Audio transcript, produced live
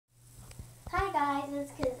guys,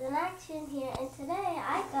 it's Kids in Action here, and today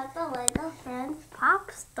I got the Lego Friends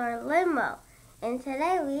Pop Store Limo, and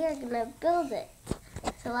today we are going to build it.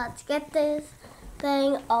 So let's get this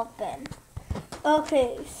thing open.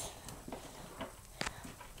 Okay.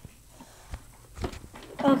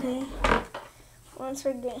 Once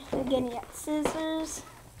we're getting out scissors,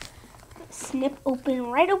 snip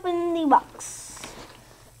right open the box.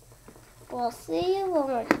 We'll see you when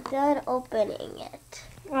we're done opening it.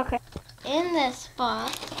 Okay. In this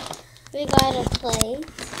spot, we got a plate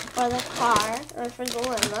for the car, or for the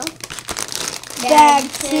limo. Bag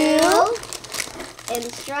 2.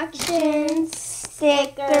 Instructions,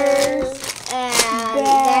 stickers, and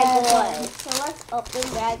bag 1. So let's open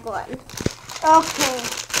bag 1. Okay.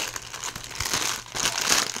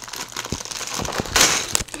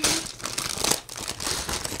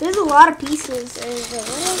 There's a lot of pieces. There's a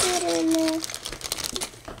little bit in there.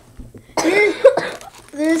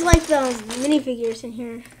 There's like the minifigures in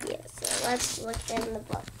here. Yeah, so let's look in the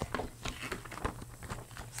book.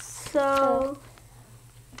 So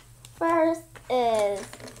first is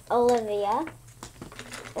Olivia.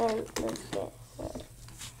 And let's get her.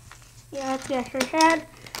 yeah, let's get her head.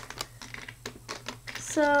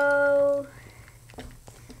 So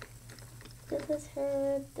This is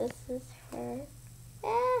her. This is her.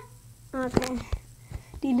 okay.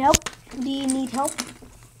 Do you need help?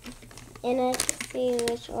 And I can see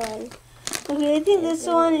which one. Okay, I think this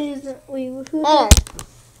one is. Wait, who?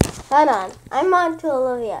 Hold on. I'm on to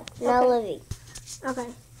Olivia. Now Okay. Livy. Okay.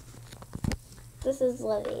 This is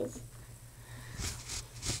Livy's.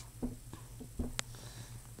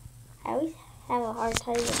 I always have a hard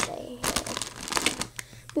time with my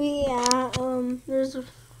hair. Yeah. There's.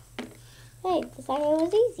 Hey, the second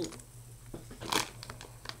was easy.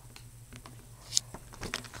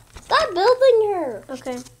 Stop building her.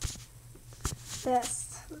 Okay.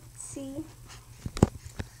 Best. Let's see.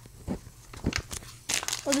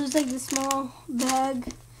 Oh, there's like this small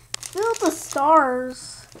bag filled with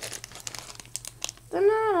stars. They're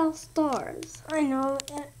not all stars. I know.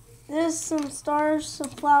 There's some stars, some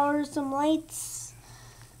flowers, some lights,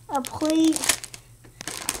 a plate.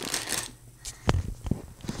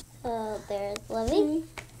 So there's Livy.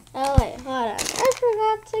 Oh wait, hold on. I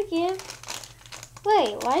forgot to give.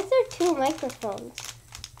 Wait, why is there 2 microphones?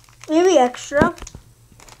 Maybe extra,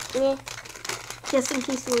 Yeah. just in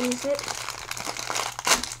case you lose it.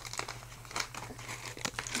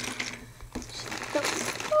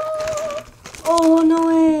 Oh, no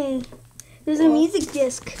way. There's a music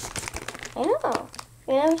disc. I know.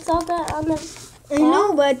 We never saw that on the. I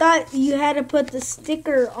know, but I thought you had to put the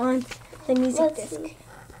sticker on the music Let's disc. see.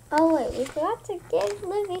 Oh wait, we forgot to give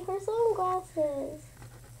Livy her sunglasses.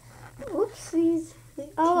 Oopsies.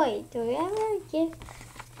 Oh wait, do we ever give?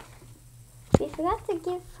 We forgot to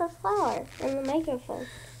give her flower and the microphone.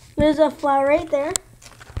 There's a flower right there.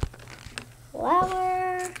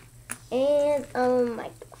 Flower and a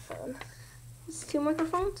microphone. It's 2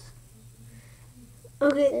 microphones.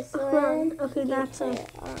 Okay, This hold one. on. Okay, you that's put a. it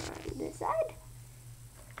on this side.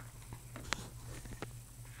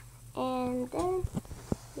 And then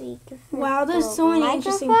we give her Wow, there's a so many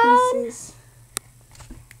interesting microphone, pieces.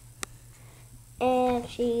 and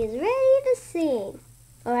she is ready to sing.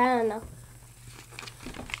 Or I don't know.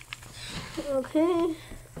 Okay.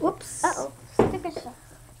 Whoops. Uh-oh. Sticker shock.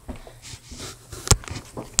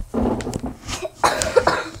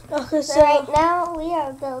 Okay, So so right now we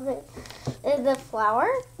are building the flower.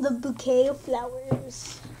 the bouquet of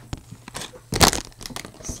flowers.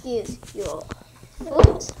 Excuse you.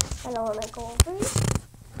 Oops. I don't want to go over it.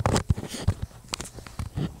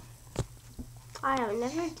 I have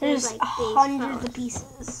never done There's like these hundreds flowers. of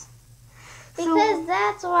pieces. Because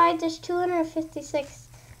that's why there's 256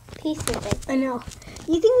 pieces. I know.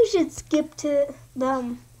 You think we should skip to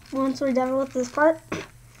them once we're done with this part?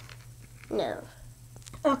 No.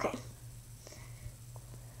 Okay.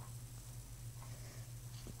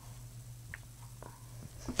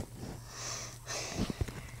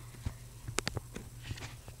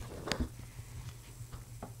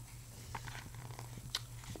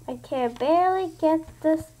 I can barely get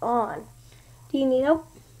this on. Do you need help?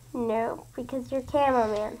 No, because you're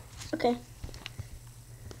cameraman. Okay.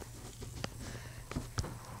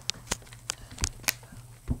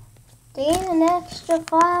 They need an extra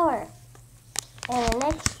flower and an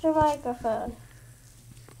extra microphone.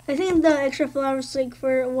 I think the extra flowers like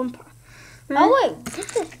for one part. Oh wait, what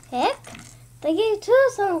the heck? They gave 2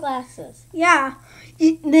 sunglasses. Yeah.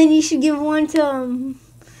 Then you should give one to I'm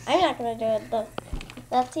not gonna do it though.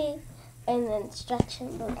 Let's see in the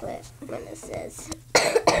instruction booklet when it says.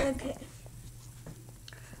 Okay.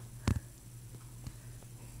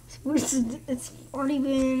 It's already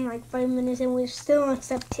been like 5 minutes and we're still on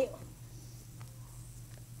step 2.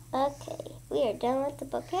 Okay, we are done with the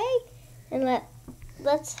bouquet, and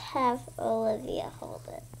let's have Olivia hold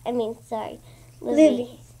it. I mean, sorry,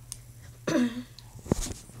 Livy.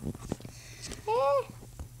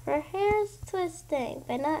 Her hair's twisting,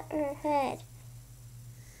 but not her head.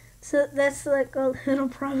 So that's like a little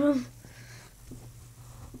problem.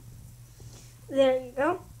 There you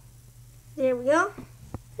go. There we go.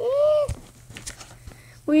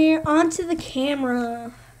 We're onto the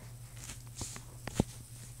camera.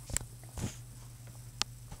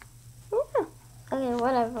 Okay,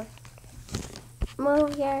 whatever.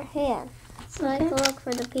 Move your hand so I can look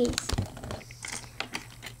for the piece.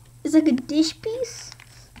 It's like a dish piece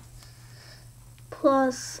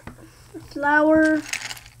plus flour.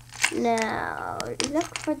 Now,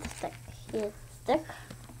 look for the stick. Here's the stick.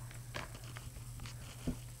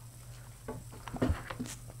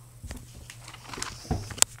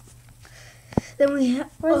 Then we have.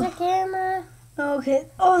 Where's the camera? Okay.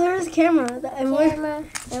 Oh, there's a camera. Camera. And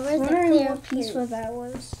where's the clear what piece piece? what that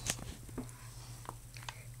was.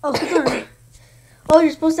 Oh, hold on. Oh,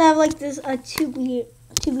 you're supposed to have like this a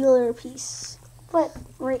tubular piece. What?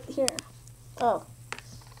 Right here. Oh.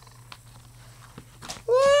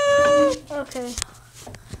 Okay.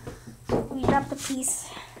 We dropped the piece.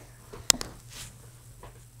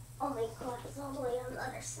 Oh my god, it's all the way on the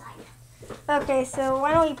other side. Okay, so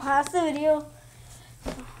why don't we pause the video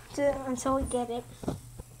until we get it.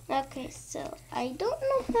 Okay, so I don't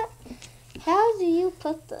know how do you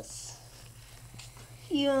put this?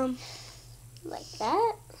 You Like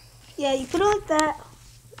that? yeah, you put it like that.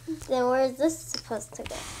 Then where is this supposed to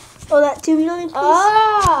go? Oh, that tubular piece.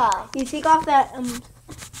 Ah! You take off that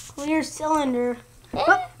clear cylinder. Eh.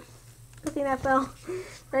 Oh, I think that fell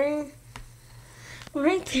right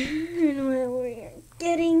there. And where we're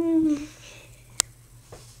getting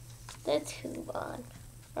The tube on,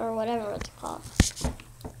 or whatever it's called.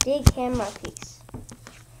 Big camera piece.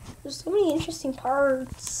 there's so many interesting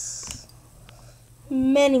parts.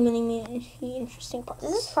 Many interesting parts.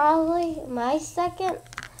 This is probably my second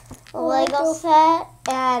Lego Lego set,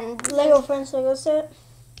 and Lego Friends Lego set.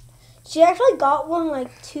 She actually got one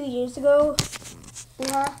like 2 years ago.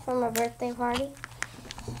 yeah, from a birthday party.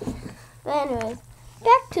 But anyways,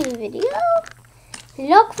 back to the video.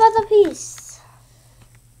 Look for the piece.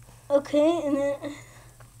 Okay, and then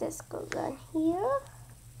This goes on here.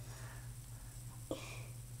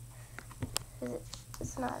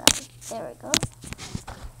 It's not on. There we go.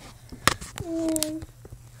 And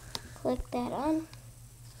click that on.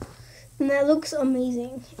 and that looks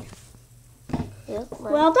amazing. Look,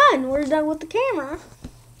 Well done. We're done with the camera.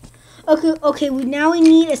 Okay. Now we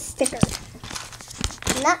need a sticker.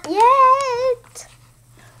 not yet.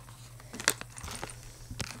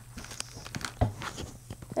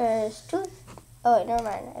 There's 2. Oh wait, never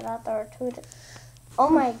mind. I thought there were 2. Oh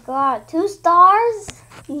my god, 2 stars?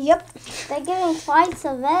 Yep. They're giving twice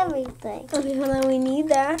of everything. Okay, hold on. We need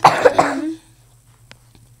that.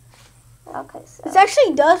 Okay, so This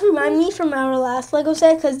actually does remind me from our last Lego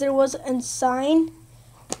set because there was a sign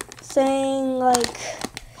saying like,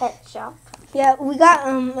 pet shop. yeah, we got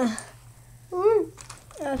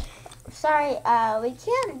Sorry, we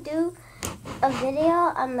can't do a video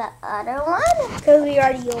on the other one. because we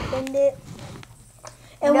already opened it.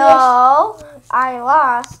 And No, I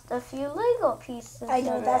lost a few Lego pieces. I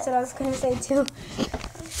know, that's what I was gonna say too.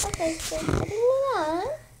 Okay, so putting it on.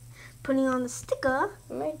 Putting on the sticker.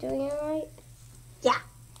 Am I doing it right?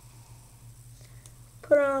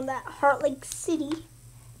 Put on that Heart Lake City.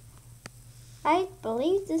 I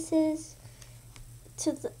believe this is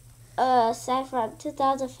set from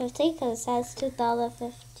 2015 because it says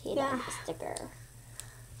 2015 on the sticker.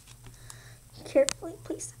 Carefully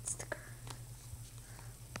place that sticker.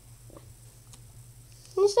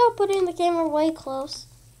 Can you stop putting the camera way close?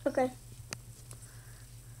 Okay.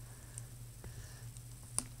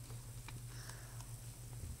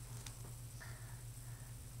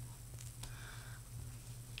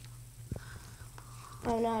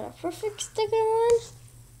 I'm not a perfect sticker on,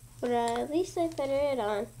 but at least I put it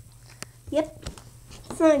on. Yep.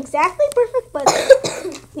 It's not exactly perfect, but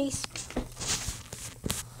at least.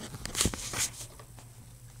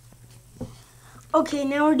 Okay,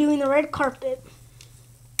 now we're doing the red carpet.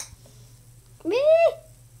 Me?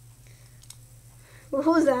 What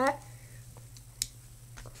was that?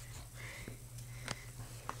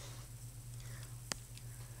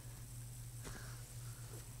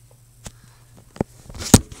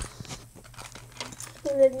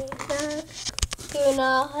 You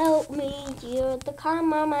know, help me. You're the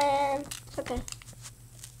cameraman. Okay.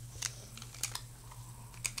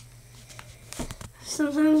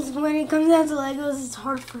 Sometimes when it comes down to Legos, it's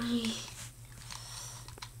hard for me.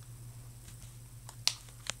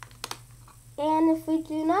 And if we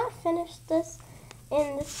do not finish this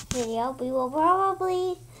in this video, we will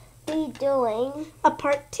probably be doing a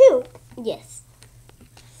part 2. Yes.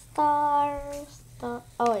 Star. Oh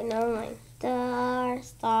wait, never mind.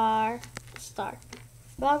 Star.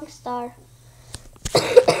 Wrong star.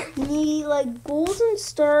 You need like golden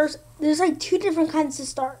stars. There's like 2 different kinds of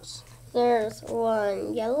stars. There's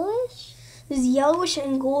one yellowish. There's yellowish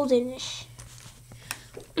and goldenish.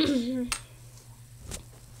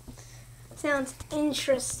 Sounds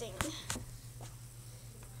interesting.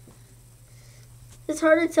 It's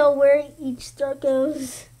hard to tell where each star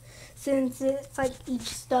goes since it's like each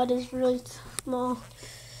stud is really small.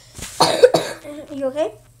 You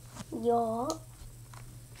okay? Yeah.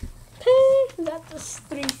 Okay, that's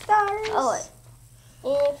 3 stars. Oh wait.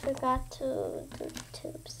 And I forgot to do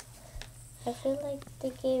tubes. I feel like they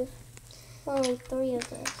gave only 3 of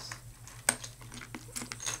this.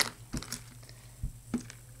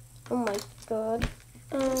 Oh my god.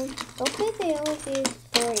 Okay, they only gave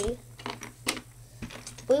 3.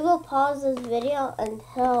 We will pause this video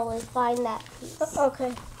until we find that piece.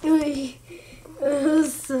 Okay. We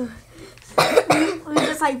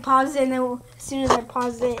just like paused it, and then as soon as I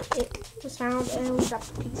paused it, it was found, and then we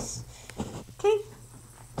dropped the piece. Okay.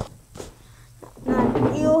 Not a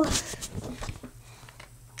big deal.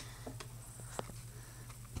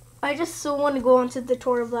 I just still want to go on to the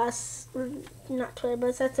Toy Blast, or not Toy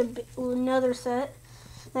Blast, that's another set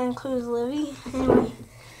that includes Livy. Anyway,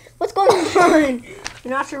 what's going on?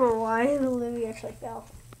 I'm not sure why Livy actually fell.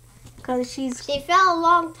 Because She fell a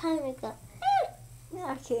long time ago.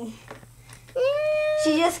 okay.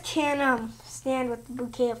 She just can't stand with the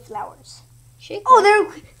bouquet of flowers. Oh,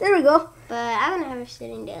 there we go. But I'm going to have her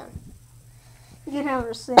sitting down. You can have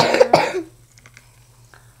her sitting down.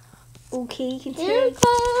 Okay, Here continue.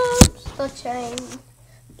 comes the chain.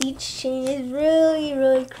 Each chain is really,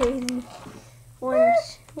 really crazy. One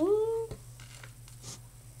chain.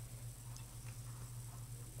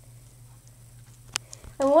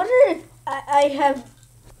 I wonder if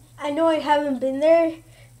I know I haven't been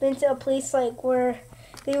to a place like where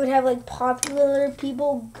they would have like popular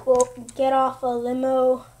people get off a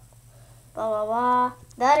limo. Blah, blah, blah.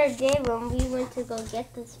 The other day when we went to go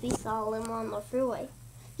get this, we saw a limo on the freeway.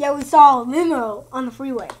 Yeah, we saw a limo on the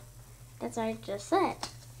freeway. That's what I just said.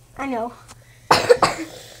 I know.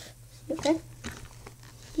 Okay.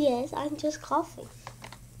 Yes, I'm just coughing.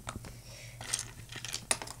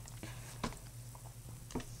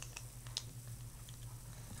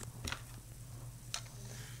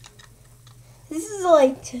 This is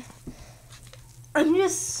like, I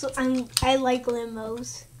like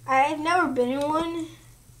limos. I've never been in one.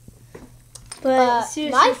 But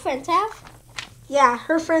seriously, my friends have. Yeah,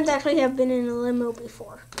 her friends actually have been in a limo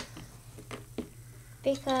before.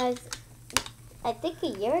 Because I think a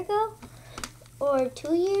year ago or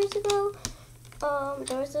 2 years ago,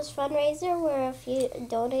 there was this fundraiser where if you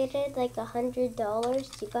donated like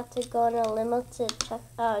 $100, you got to go in a limo to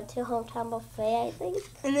Hometown Buffet, I think.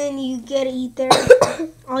 And then you get to eat there,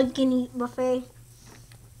 all you can eat buffet.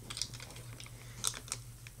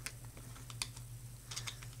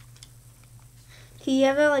 Can you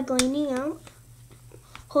have it like leaning out?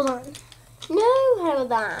 Hold on. No,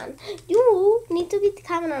 hold on. You need to be the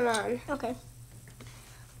cameraman. Okay.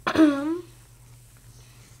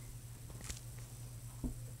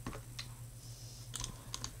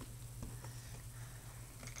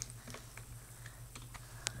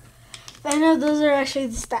 I know those are actually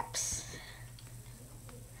the steps.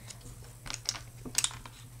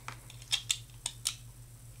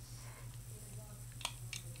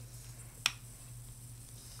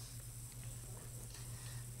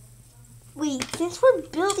 Wait, since we're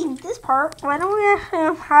building this part, why don't we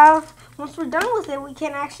actually have, once we're done with it, we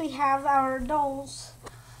can actually have our dolls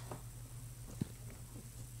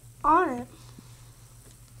on it.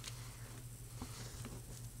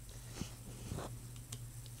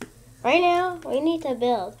 Right now, we need to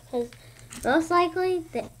build because most likely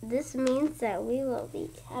this means that we will be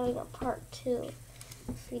having a part 2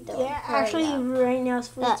 if we don't. Yeah, hurry actually, up. right now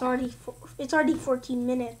it's already 14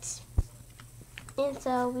 minutes. And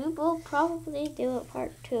so we will probably do a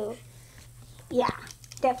part 2. Yeah,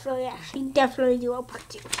 definitely do a part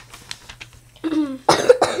 2.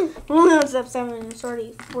 We're only on step 7. It's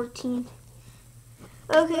already 14.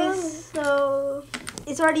 Okay, so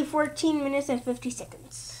it's already 14 minutes and 50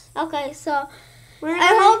 seconds. Okay, so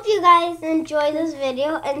I hope you guys enjoy this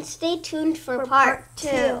video and stay tuned for part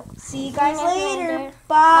 2. See you guys later.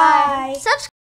 Bye. Bye. Subscribe.